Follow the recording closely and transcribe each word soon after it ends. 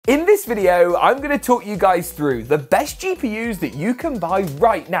In this video, I'm going to talk you guys through the best GPUs that you can buy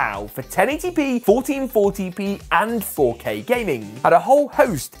right now for 1080p, 1440p, and 4K gaming at a whole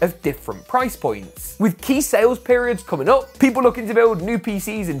host of different price points. With key sales periods coming up, people looking to build new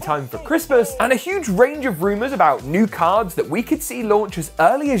PCs in time for Christmas, and a huge range of rumors about new cards that we could see launch as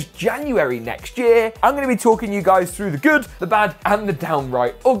early as January next year, I'm going to be talking you guys through the good, the bad, and the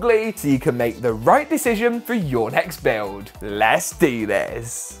downright ugly so you can make the right decision for your next build. Let's do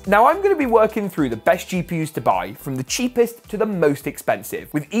this. Now I'm going to be working through the best GPUs to buy from the cheapest to the most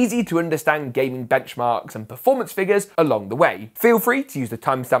expensive, with easy to understand gaming benchmarks and performance figures along the way. Feel free to use the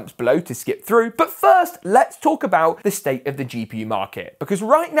timestamps below to skip through, but first let's talk about the state of the GPU market, because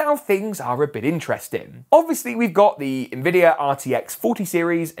right now things are a bit interesting. Obviously we've got the Nvidia RTX 40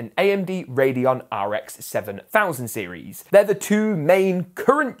 series and AMD Radeon RX 7000 series. They're the two main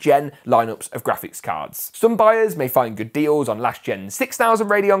current gen lineups of graphics cards. Some buyers may find good deals on last gen 6000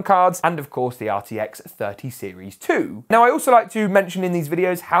 Radeon cards, and of course the RTX 30 series too. Now I also like to mention in these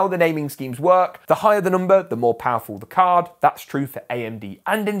videos how the naming schemes work. The higher the number, the more powerful the card. That's true for AMD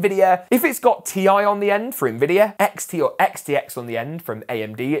and Nvidia. If it's got TI on the end for Nvidia, XT or XTX on the end from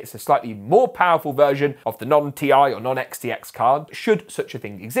AMD, it's a slightly more powerful version of the non-TI or non-XTX card, should such a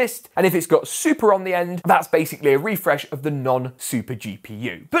thing exist. And if it's got Super on the end, that's basically a refresh of the non-Super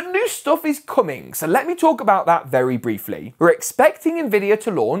GPU. But new stuff is coming, so let me talk about that very briefly. We're expecting Nvidia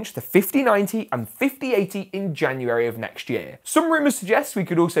to launch the 5090 and 5080 in January of next year. Some rumours suggest we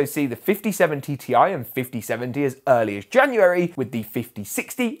could also see the 5070 Ti and 5070 as early as January, with the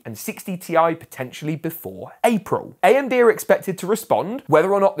 5060 and 60 Ti potentially before April. AMD are expected to respond.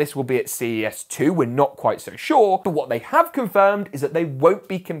 Whether or not this will be at CES 2, we're not quite so sure, but what they have confirmed is that they won't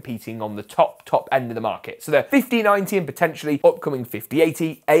be competing on the top end of the market. So the 5090 and potentially upcoming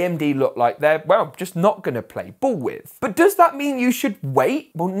 5080, AMD look like they're, well, just not going to play ball with. But does that mean you should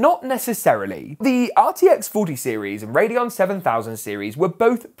wait? Well, not necessarily. The RTX 40 series and Radeon 7000 series were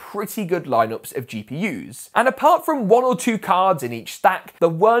both pretty good lineups of GPUs. And apart from one or two cards in each stack, there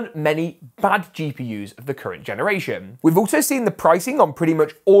weren't many bad GPUs of the current generation. We've also seen the pricing on pretty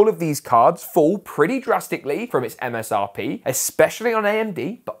much all of these cards fall pretty drastically from its MSRP, especially on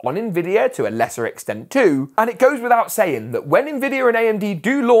AMD, but on Nvidia to a lesser extent too. And it goes without saying that when Nvidia and AMD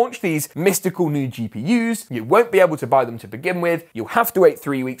do launch these mystical new GPUs, you won't be able to buy them to begin with. You'll have to wait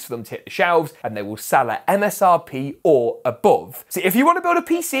 3 weeks for them to hit the shelves, and they will sell at MSRP or above. So if you want to build a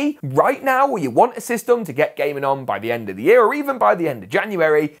PC right now, or you want a system to get gaming on by the end of the year or even by the end of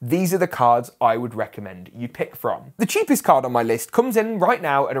January, these are the cards I would recommend you pick from. The cheapest card on my list comes in right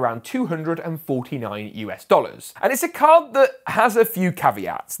now at around $249 US, and it's a card that has a few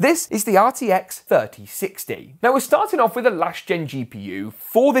caveats. This is the RTX 3060. Now we're starting off with a last gen GPU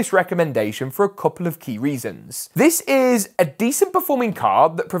for this recommendation for a couple of key reasons. This is a decent performing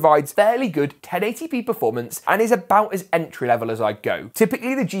card that provides fairly good 1080p performance and is about as entry level as I'd go.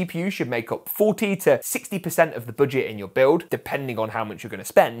 Typically the GPU should make up 40 to 60% of the budget in your build, depending on how much you're going to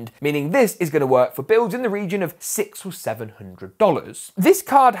spend, meaning this is going to work for builds in the region of $600 or $700. This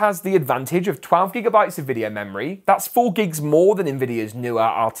card has the advantage of 12 gigabytes of video memory. That's 4 gigs more than Nvidia's newer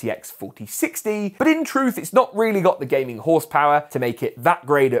RTX 4060, but in truth it's not really got the gaming horsepower to make it that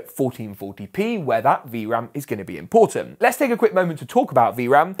great at 1440p, where that VRAM is going to be important. Let's take a quick moment to talk about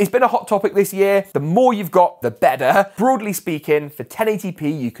VRAM. It's been a hot topic this year. The more you've got, the better. Broadly speaking, for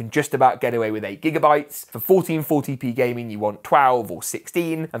 1080p you can just about get away with 8 gigabytes. For 1440p gaming you want 12 or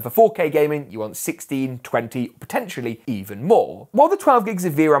 16, and for 4K gaming you want 16, 20, potentially even more. While the 12 gigs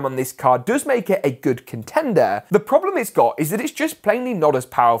of VRAM on this card does make it a good contender, the problem it's got is that it's just plainly not as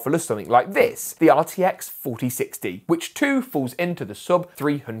powerful as something like this, the RTX 4060, which too falls into the sub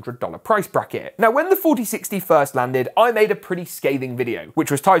 $300 price bracket. Now when the 4060 first landed, I made a pretty scathing video,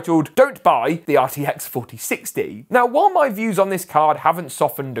 which was titled "Don't Buy the RTX 4060. Now while my views on this card haven't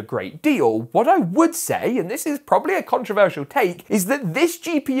softened a great deal, what I would say, and this is probably a controversial take, is that this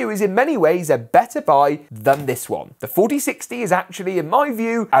GPU is in many ways a better buy than this one. The 4060 is actually, in my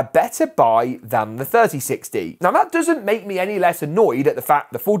view, a better buy than the 3060. Now that doesn't make me any less annoyed at the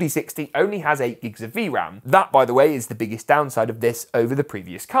fact the 4060 only has 8 gigs of VRAM. That, by the way, is the biggest downside of this over the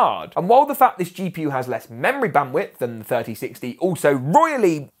previous card. And while the fact this GPU has less memory bandwidth than the 3060 also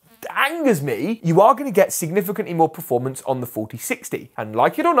royally angers me, you are going to get significantly more performance on the 4060. And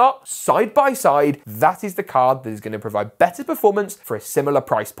like it or not, side by side, that is the card that is going to provide better performance for a similar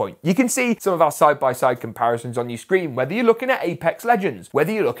price point. You can see some of our side by side comparisons on your screen, whether you're looking at Apex Legends,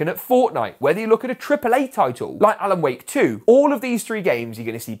 whether you're looking at Fortnite, whether you look at a AAA title like Alan Wake 2. All of these three games, you're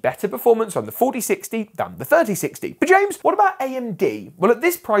going to see better performance on the 4060 than the 3060. But James, what about AMD? Well, at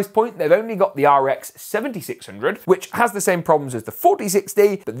this price point, they've only got the RX 7600, which has the same problems as the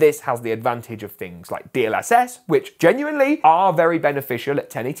 4060, but this has the advantage of things like DLSS, which genuinely are very beneficial at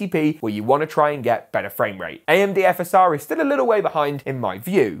 1080p, where you want to try and get better frame rate. AMD FSR is still a little way behind in my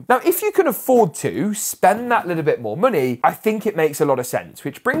view. Now, if you can afford to spend that little bit more money, I think it makes a lot of sense,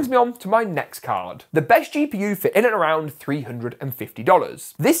 which brings me on to my next card. The best GPU for in and around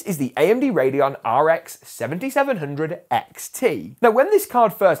 $350. This is the AMD Radeon RX 7700 XT. Now, when this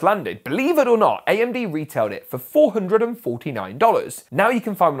card first landed, believe it or not, AMD retailed it for $449. Now you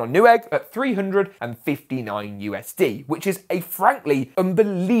can find one on Newegg at $359 USD, which is a frankly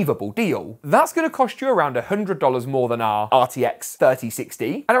unbelievable deal. That's going to cost you around $100 more than our RTX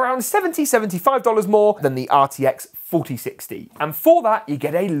 3060 and around $75 more than the RTX 4060. And for that, you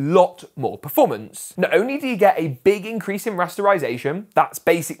get a lot more performance. Not only do you get a big increase in rasterization, that's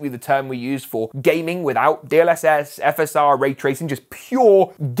basically the term we use for gaming without DLSS, FSR, ray tracing, just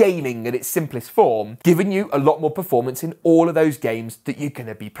pure gaming at its simplest form, giving you a lot more performance in all of those games that you're going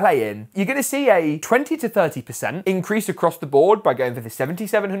to be playing. You're going to see a 20 to 30% increase across the board by going for the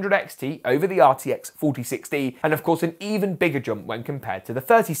 7700 XT over the RTX 4060, and of course an even bigger jump when compared to the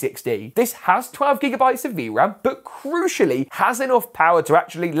 3060. This has 12 gigabytes of VRAM, but crucially has enough power to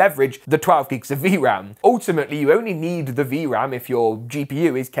actually leverage the 12 gigs of VRAM. Ultimately, you only need the VRAM if your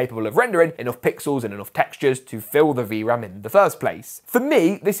GPU is capable of rendering enough pixels and enough textures to fill the VRAM in the first place. For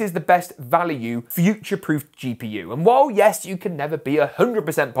me, this is the best value, future-proofed GPU. And while yes, you can never be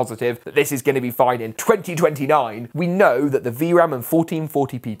 100% positive that this is going to be fine in 2029, we know that the VRAM and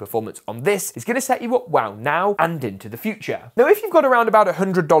 1440p performance on this is going to set you up well now and into the future. Now, if you've got around about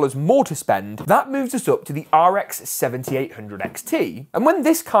 $100 more to spend, that moves us up to the RX 7800 XT. And when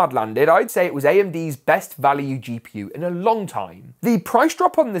this card landed, I'd say it was AMD's best value GPU in a long time. The price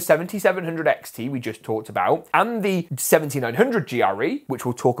drop on the 7700 XT we just talked about and the 7900 GRE, which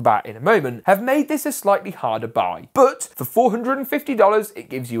we'll talk about in a moment, have made this a slightly harder buy. But for $450, it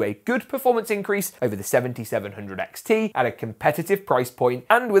gives you a good performance increase over the 7700 XT at a competitive price point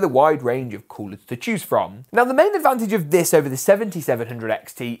and with a wide range of coolers to choose from. Now, the main advantage of this over the 7700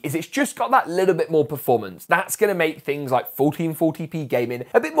 XT is it's just got that little bit more performance. That's going to make things like 1440p gaming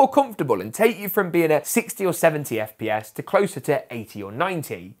a bit more comfortable and take you from being at 60 or 70 FPS to closer to 80 or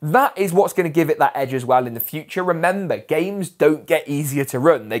 90. That is what's going to give it that edge as well in the future. Remember, games don't get easier to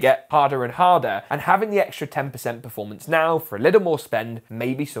run, they get harder and harder, and having the extra 10% performance now for a little more spend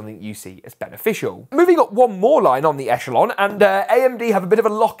may be something you see as beneficial. Moving up one more line on the echelon, and AMD have a bit of a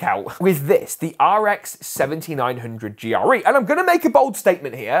lockout with this, the RX 7900 GRE. And I'm going to make a bold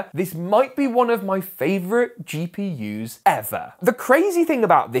statement here, this might be one of my favourite GPUs ever. The crazy thing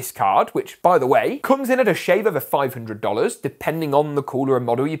about this card, which by the way, comes in at a shave of $500, depending on the cooler and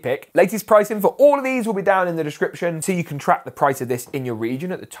model you pick. Latest pricing for all of these will be down in the description, so you can track the price of this in your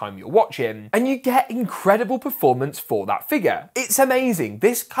region at the time you're watching. And you get incredible performance for that figure. It's amazing.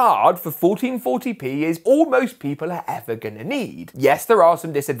 This card for 1440p is all most people are ever gonna need. Yes, there are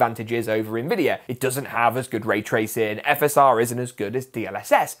some disadvantages over Nvidia. It doesn't have as good ray tracing, FSR isn't as good as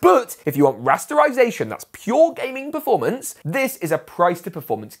DLSS, but if you want rasterization that's pure gaming performance, this is a price to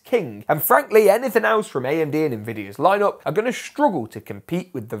performance king. And frankly, anything else from AMD and Nvidia's lineup are going to struggle to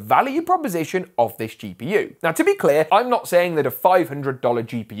compete with the value proposition of this GPU. Now, to be clear, I'm not saying that a $500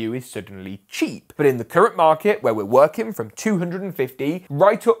 GPU is suddenly cheap, but in the current market where we're working from $250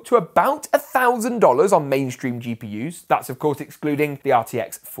 right up to about $1,000 on mainstream GPUs, that's of course excluding the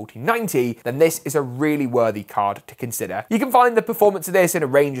RTX 4090, then this is a really worthy card to consider. You can find the performance of this in a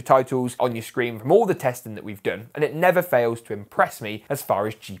range of titles on your screen from all the testing that we've done, and it never fails to impress me as far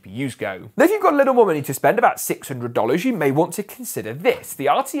as GPUs go. Now, if you've got a little more money to spend, about $600, you may want to consider this, the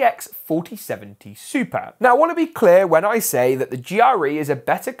RTX 4070 Super. Now, I want to be clear when I say that the GRE is a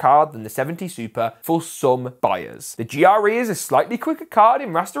better card than the 70 Super for some buyers. The GRE is a slightly quicker card in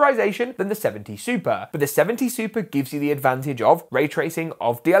rasterization than the 70 Super, but the 70 Super gives you the advantage of ray tracing,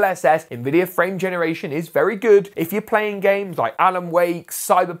 of DLSS, Nvidia frame generation is very good. If you're playing games like Alan Wake,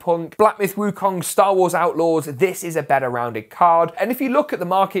 Cyberpunk, Black Myth Wukong, Star Wars Outlaws, this is a better rounded card. And if you look at the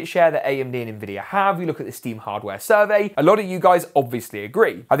market share that AMD and Nvidia have, you look at the Steam hardware survey, a lot of you guys obviously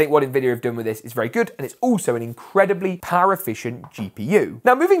agree. I think what Nvidia have done with this is very good, and it's also an incredibly power efficient GPU.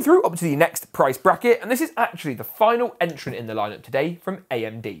 Now, moving through up to the next price bracket, and this is actually the final entrant in the lineup today from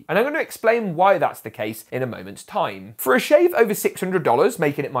AMD. And I'm going to explain why that's the case in a moment's time. For a shave over $600,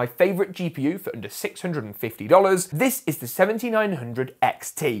 making it my favourite GPU for under $650, this is the 7900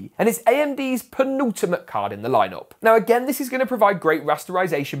 XT, and it's AMD's penultimate card in the lineup. Now again, this is going to provide great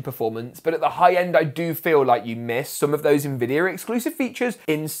rasterization performance, but at the high end I do feel like you miss some of those Nvidia exclusive features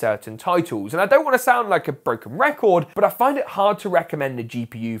in certain titles. And I don't want to sound like a broken record, but I find it hard to recommend a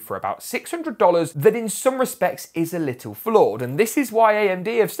GPU for about $600 that in some respects is a little flawed. And this is why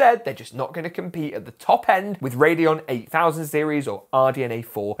AMD have said they're just not going to compete at the top end with Radeon 8000 series or RDNA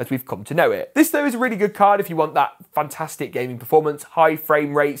 4 as we've come to know it. This though is a really good card if you want that fantastic gaming performance, high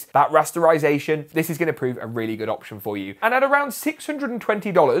frame rates, that rasterization. This is going to prove a really good option for you. And at around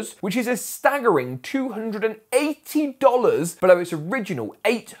 $620, which is a staggering $280 below its original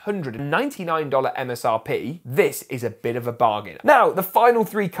 $899 MSRP, this is a bit of a bargain. Now, the final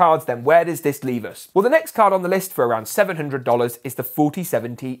three cards then, where does this leave us? Well, the next card on the list for around $700 is the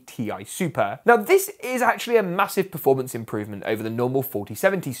 4070 Ti Super. Now, this is actually a massive performance improvement over the normal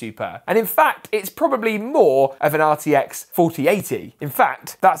 4070 Super. And in fact, it's probably more of an RTX 4080. In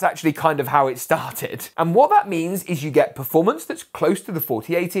fact, that's actually kind of how it started. And what that means is you get performance that's close to the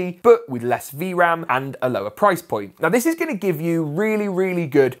 4080, but with less VRAM and a lower price point. Now, this is going to give you really, really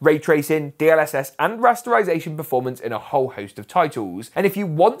good ray tracing, DLSS, and rasterization performance in a whole host of titles. And if you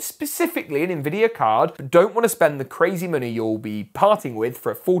want specifically an Nvidia card, but don't want to spend the crazy money you'll be parting with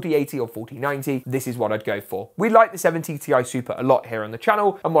for a 4080 or 4090, this is what I'd go for. We like the 70 Ti Super a lot here on the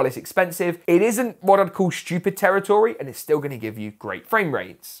channel, and while it's expensive, it isn't what I'd call stupid territory, and it's still going to give you great frame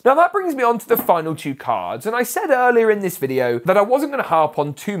rates. Now that brings me on to the final two cards, and I said earlier in this video that I wasn't going to harp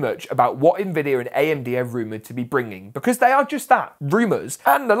on too much about what Nvidia and AMD are rumoured to be bringing, because they are just that, rumours.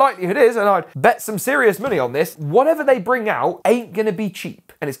 And the likelihood is, and I'd bet some serious money on this, whatever they bring out ain't going to be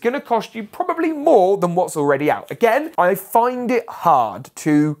cheap, and it's going to cost you probably more than what's already out. Again, I find it hard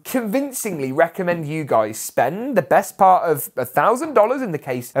to convincingly recommend you guys spend the best part of $1,000 in the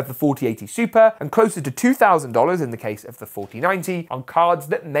case of the 4080 Super and closer to $2,000 in the case of the 4090 on cards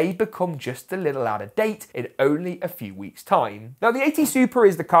that may become just a little out of date in only a few weeks' time. Now, the 80 Super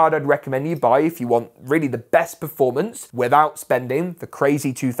is the card I'd recommend you buy if you want really the best performance without spending the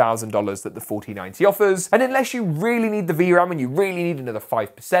crazy $2,000 that the 4090 offers. And unless you really need the VRAM and you really need another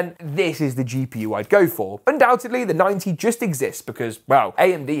 5%, this is the GPU I'd go for. Undoubtedly, the 90 just exists because, well,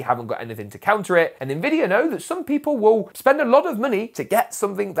 AMD haven't got anything to counter it, and Nvidia know that some people will spend a lot of money to get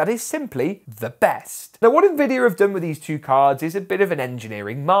something that is simply the best. Now, what Nvidia have done with these two cards is a bit of an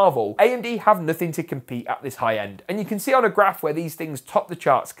engineering marvel. AMD have nothing to compete at this high end, and you can see on a graph where these things top the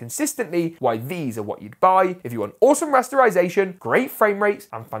charts consistently why these are what you'd buy if you want awesome rasterization, great frame rates,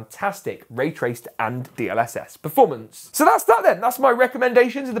 and fantastic ray traced and DLSS performance. So that's that then. That's my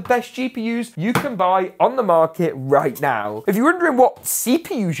recommendations of the best GPUs you can buy on the market right now. If you're wondering what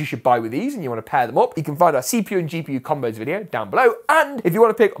CPUs you should buy with these and you want to pair them up, you can find our CPU and GPU combos video down below. And if you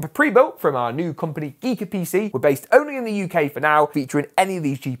want to pick up a pre-built from our new company GeekaPC, we're based only in the UK for now, featuring any of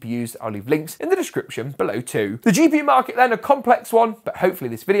these GPUs. I'll leave links in the description below too. The GPU market then, a complex one, but hopefully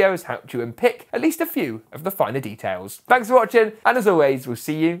this video has helped you unpick at least a few of the finer details. Thanks for watching, and as always, we'll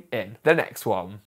see you in the next one.